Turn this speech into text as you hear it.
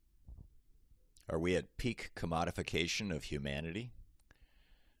Are we at peak commodification of humanity?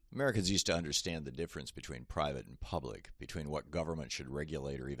 Americans used to understand the difference between private and public, between what government should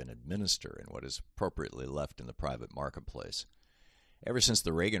regulate or even administer and what is appropriately left in the private marketplace. Ever since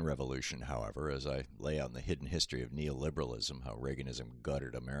the Reagan Revolution, however, as I lay out in the hidden history of neoliberalism, how Reaganism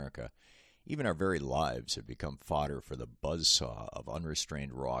gutted America, even our very lives have become fodder for the buzzsaw of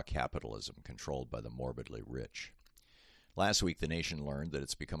unrestrained raw capitalism controlled by the morbidly rich. Last week, the nation learned that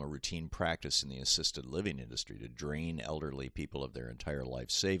it's become a routine practice in the assisted living industry to drain elderly people of their entire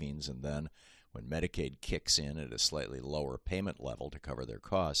life savings and then, when Medicaid kicks in at a slightly lower payment level to cover their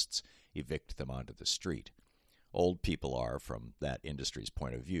costs, evict them onto the street. Old people are, from that industry's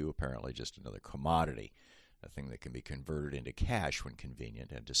point of view, apparently just another commodity, a thing that can be converted into cash when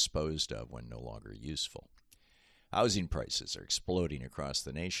convenient and disposed of when no longer useful. Housing prices are exploding across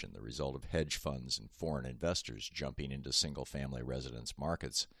the nation, the result of hedge funds and foreign investors jumping into single-family residence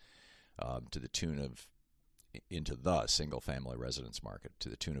markets into the single-family residence market to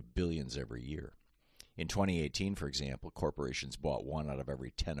the tune of billions every year. In 2018, for example, corporations bought 1 out of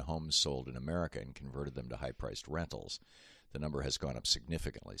every 10 homes sold in America and converted them to high-priced rentals. The number has gone up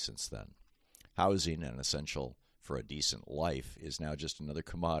significantly since then. Housing, an essential for a decent life, is now just another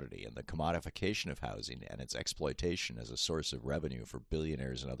commodity, and the commodification of housing and its exploitation as a source of revenue for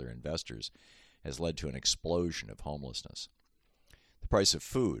billionaires and other investors has led to an explosion of homelessness. The price of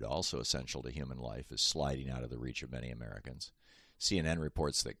food, also essential to human life, is sliding out of the reach of many Americans. CNN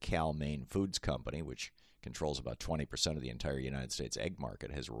reports that Cal Maine Foods Company, which controls about 20% of the entire United States egg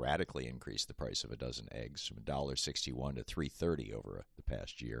market, has radically increased the price of a dozen eggs from $1.61 to $3.30 over the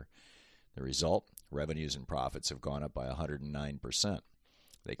past year. The result? Revenues and profits have gone up by 109%.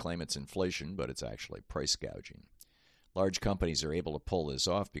 They claim it's inflation, but it's actually price gouging. Large companies are able to pull this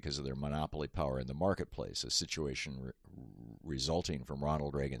off because of their monopoly power in the marketplace, a situation resulting from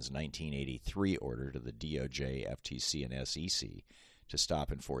Ronald Reagan's 1983 order to the DOJ, FTC, and SEC to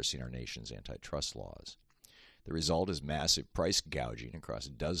stop enforcing our nation's antitrust laws. The result is massive price gouging across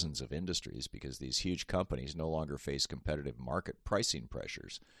dozens of industries because these huge companies no longer face competitive market pricing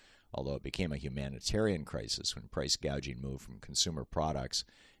pressures, although it became a humanitarian crisis when price gouging moved from consumer products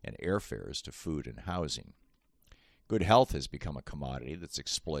and airfares to food and housing. Good health has become a commodity that's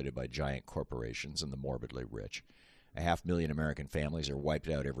exploited by giant corporations and the morbidly rich. 500,000 American families are wiped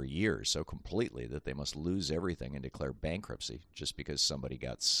out every year so completely that they must lose everything and declare bankruptcy just because somebody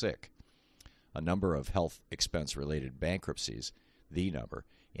got sick. A number of health expense-related bankruptcies, the number,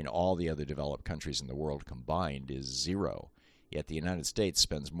 in all the other developed countries in the world combined is 0. Yet the United States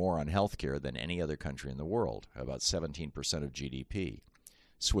spends more on health care than any other country in the world, about 17% of GDP.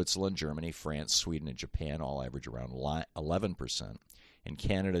 Switzerland, Germany, France, Sweden, and Japan all average around 11%. And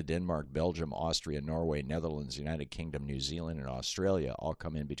Canada, Denmark, Belgium, Austria, Norway, Netherlands, United Kingdom, New Zealand, and Australia all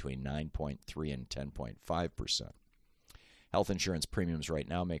come in between 9.3 and 10.5%. Health insurance premiums right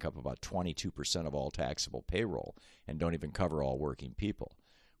now make up about 22% of all taxable payroll and don't even cover all working people,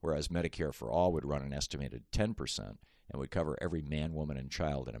 whereas Medicare for All would run an estimated 10% and would cover every man, woman, and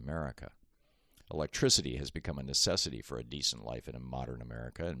child in America. Electricity has become a necessity for a decent life in modern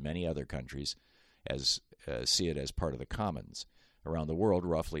America, and many other countries see it as part of the commons. Around the world,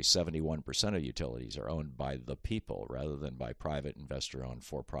 roughly 71% of utilities are owned by the people rather than by private investor-owned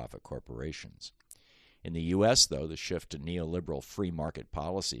for-profit corporations. In the U.S., though, the shift to neoliberal free market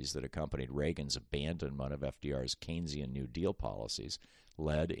policies that accompanied Reagan's abandonment of FDR's Keynesian New Deal policies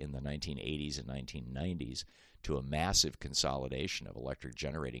led in the 1980s and 1990s to a massive consolidation of electric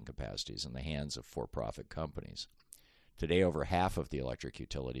generating capacities in the hands of for-profit companies. Today, over half of the electric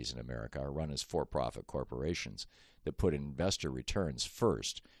utilities in America are run as for-profit corporations that put investor returns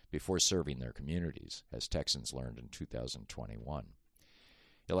first before serving their communities, as Texans learned in 2021.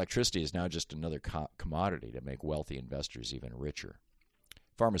 Electricity is now just another commodity to make wealthy investors even richer.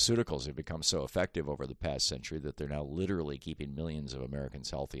 Pharmaceuticals have become so effective over the past century that they're now literally keeping millions of Americans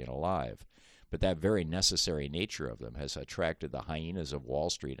healthy and alive. But that very necessary nature of them has attracted the hyenas of Wall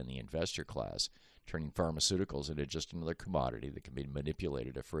Street and the investor class, turning pharmaceuticals into just another commodity that can be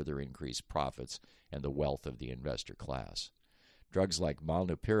manipulated to further increase profits and the wealth of the investor class. Drugs like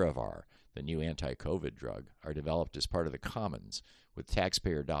Molnupiravir, the new anti-COVID drug, are developed as part of the commons with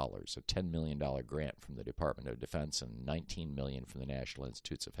taxpayer dollars, a $10 million grant from the Department of Defense and $19 million from the National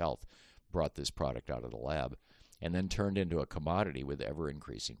Institutes of Health brought this product out of the lab, and then turned into a commodity with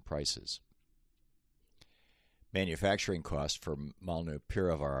ever-increasing prices. Manufacturing cost for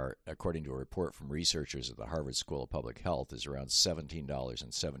Molnupiravir, according to a report from researchers at the Harvard School of Public Health, is around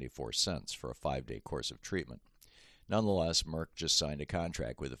 $17.74 for a 5-day course of treatment. Nonetheless, Merck just signed a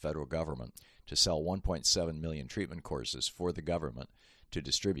contract with the federal government to sell 1.7 million treatment courses for the government to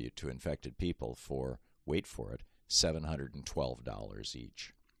distribute to infected people for, wait for it, $712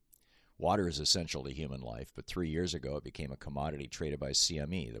 each. Water is essential to human life, but 3 years ago it became a commodity traded by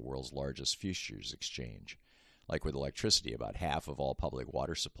CME, the world's largest futures exchange. Like with electricity, about half of all public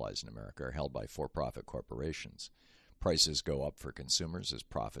water supplies in America are held by for-profit corporations. Prices go up for consumers as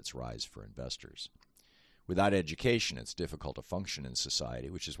profits rise for investors. Without education, it's difficult to function in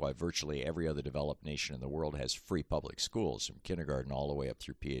society, which is why virtually every other developed nation in the world has free public schools, from kindergarten all the way up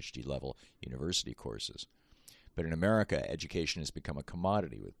through PhD-level university courses. But in America, education has become a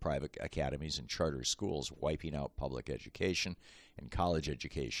commodity, with private academies and charter schools wiping out public education, and college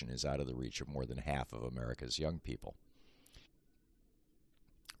education is out of the reach of more than half of America's young people.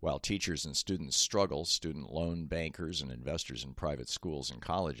 While teachers and students struggle, student loan bankers and investors in private schools and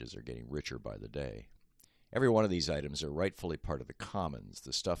colleges are getting richer by the day. Every one of these items are rightfully part of the commons,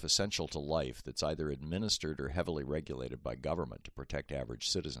 the stuff essential to life that's either administered or heavily regulated by government to protect average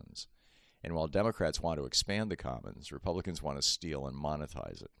citizens. And while Democrats want to expand the commons, Republicans want to steal and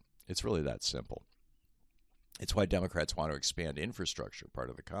monetize it. It's really that simple. It's why Democrats want to expand infrastructure, part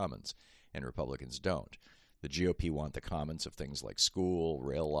of the commons, and Republicans don't. The GOP want the commons of things like school,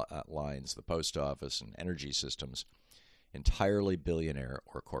 rail lines, the post office, and energy systems entirely billionaire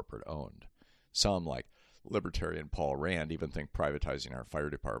or corporate owned. Some, like Libertarian Paul Rand, even think privatizing our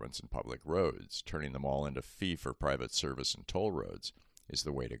fire departments and public roads, turning them all into fee-for-private service and toll roads, is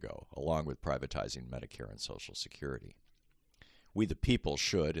the way to go, along with privatizing Medicare and Social Security. We the people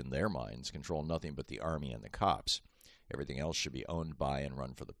should, in their minds, control nothing but the army and the cops. Everything else should be owned by and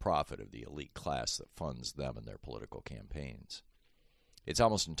run for the profit of the elite class that funds them and their political campaigns. It's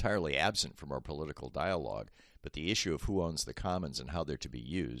almost entirely absent from our political dialogue, but the issue of who owns the commons and how they're to be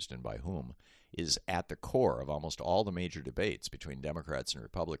used, and by whom, is at the core of almost all the major debates between Democrats and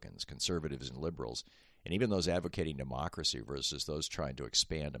Republicans, conservatives and liberals, and even those advocating democracy versus those trying to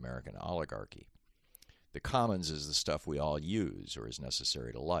expand American oligarchy. The commons is the stuff we all use or is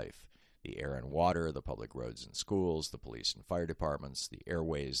necessary to life. The air and water, the public roads and schools, the police and fire departments, the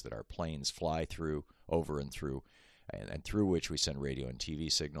airways that our planes fly through, over and through which we send radio and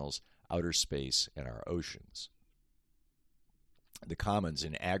TV signals, outer space, and our oceans. The commons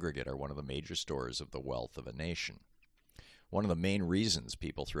in aggregate are one of the major stores of the wealth of a nation. One of the main reasons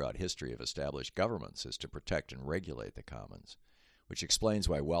people throughout history have established governments is to protect and regulate the commons, which explains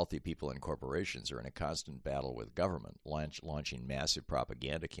why wealthy people and corporations are in a constant battle with government, launching massive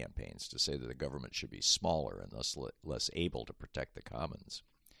propaganda campaigns to say that the government should be smaller and thus less able to protect the commons.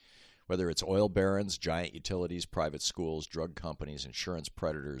 Whether it's oil barons, giant utilities, private schools, drug companies, insurance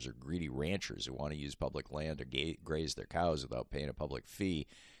predators, or greedy ranchers who want to use public land to graze their cows without paying a public fee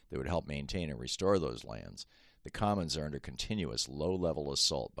that would help maintain and restore those lands, the commons are under continuous low-level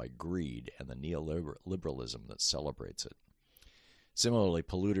assault by greed and the neoliberalism that celebrates it. Similarly,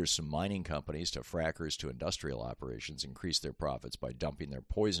 polluters from mining companies to frackers to industrial operations increase their profits by dumping their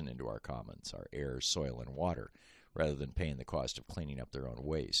poison into our commons, our air, soil, and water, rather than paying the cost of cleaning up their own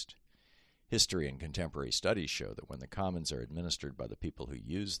waste. History and contemporary studies show that when the commons are administered by the people who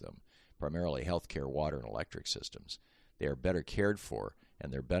use them, primarily healthcare, water, and electric systems, they are better cared for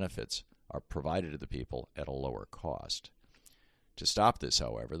and their benefits are provided to the people at a lower cost. To stop this,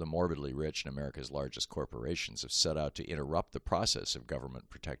 however, the morbidly rich and America's largest corporations have set out to interrupt the process of government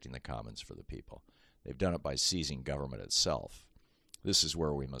protecting the commons for the people. They've done it by seizing government itself. This is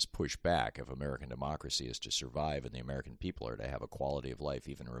where we must push back if American democracy is to survive and the American people are to have a quality of life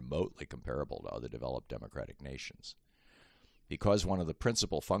even remotely comparable to other developed democratic nations. Because one of the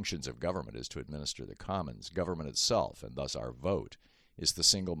principal functions of government is to administer the commons, government itself, and thus our vote, is the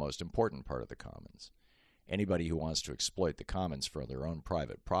single most important part of the commons. Anybody who wants to exploit the commons for their own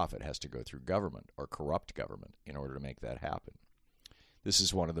private profit has to go through government or corrupt government in order to make that happen. This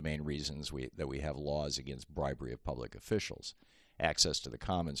is one of the main reasons that we have laws against bribery of public officials. Access to the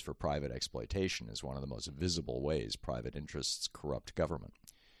commons for private exploitation is one of the most visible ways private interests corrupt government.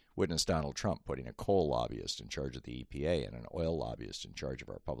 Witness Donald Trump putting a coal lobbyist in charge of the EPA and an oil lobbyist in charge of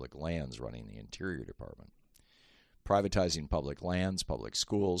our public lands running the Interior Department. Privatizing public lands, public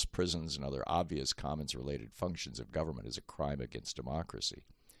schools, prisons, and other obvious commons-related functions of government is a crime against democracy.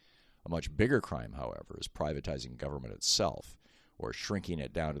 A much bigger crime, however, is privatizing government itself, or shrinking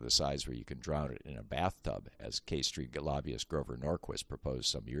it down to the size where you can drown it in a bathtub, as K Street lobbyist Grover Norquist proposed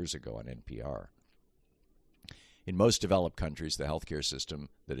some years ago on NPR. In most developed countries, the healthcare system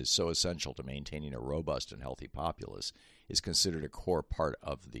that is so essential to maintaining a robust and healthy populace is considered a core part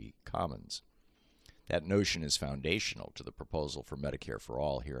of the commons. That notion is foundational to the proposal for Medicare for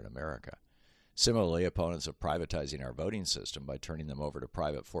All here in America. Similarly, opponents of privatizing our voting system by turning them over to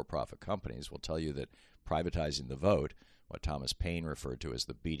private for-profit companies will tell you that privatizing the vote what Thomas Paine referred to as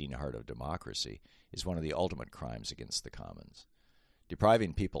the beating heart of democracy, is one of the ultimate crimes against the commons.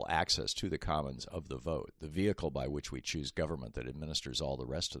 Depriving people access to the commons of the vote, the vehicle by which we choose government that administers all the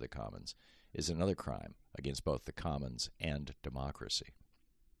rest of the commons, is another crime against both the commons and democracy.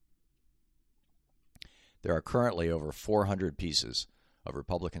 There are currently over 400 pieces of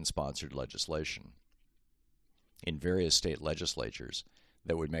Republican-sponsored legislation in various state legislatures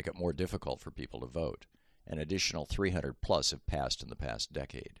that would make it more difficult for people to vote. An additional 300 plus have passed in the past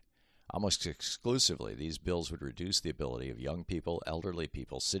decade. Almost exclusively, these bills would reduce the ability of young people, elderly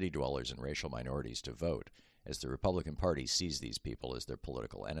people, city dwellers, and racial minorities to vote, as the Republican Party sees these people as their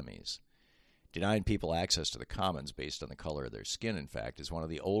political enemies. Denying people access to the commons based on the color of their skin, in fact, is one of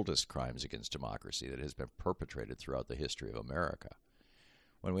the oldest crimes against democracy that has been perpetrated throughout the history of America.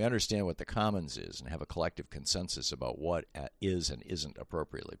 When we understand what the commons is and have a collective consensus about what is and isn't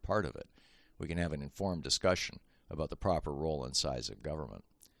appropriately part of it, we can have an informed discussion about the proper role and size of government.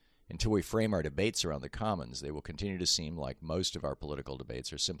 Until we frame our debates around the commons, they will continue to seem like most of our political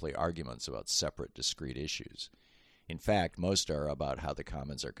debates are simply arguments about separate, discrete issues. In fact, most are about how the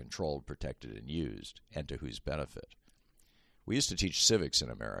commons are controlled, protected, and used, and to whose benefit. We used to teach civics in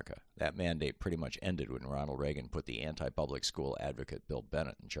America. That mandate pretty much ended when Ronald Reagan put the anti-public school advocate Bill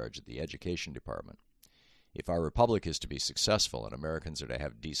Bennett in charge of the education department. If our republic is to be successful and Americans are to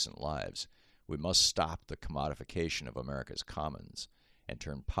have decent lives, we must stop the commodification of America's commons and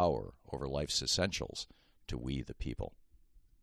turn power over life's essentials to we the people.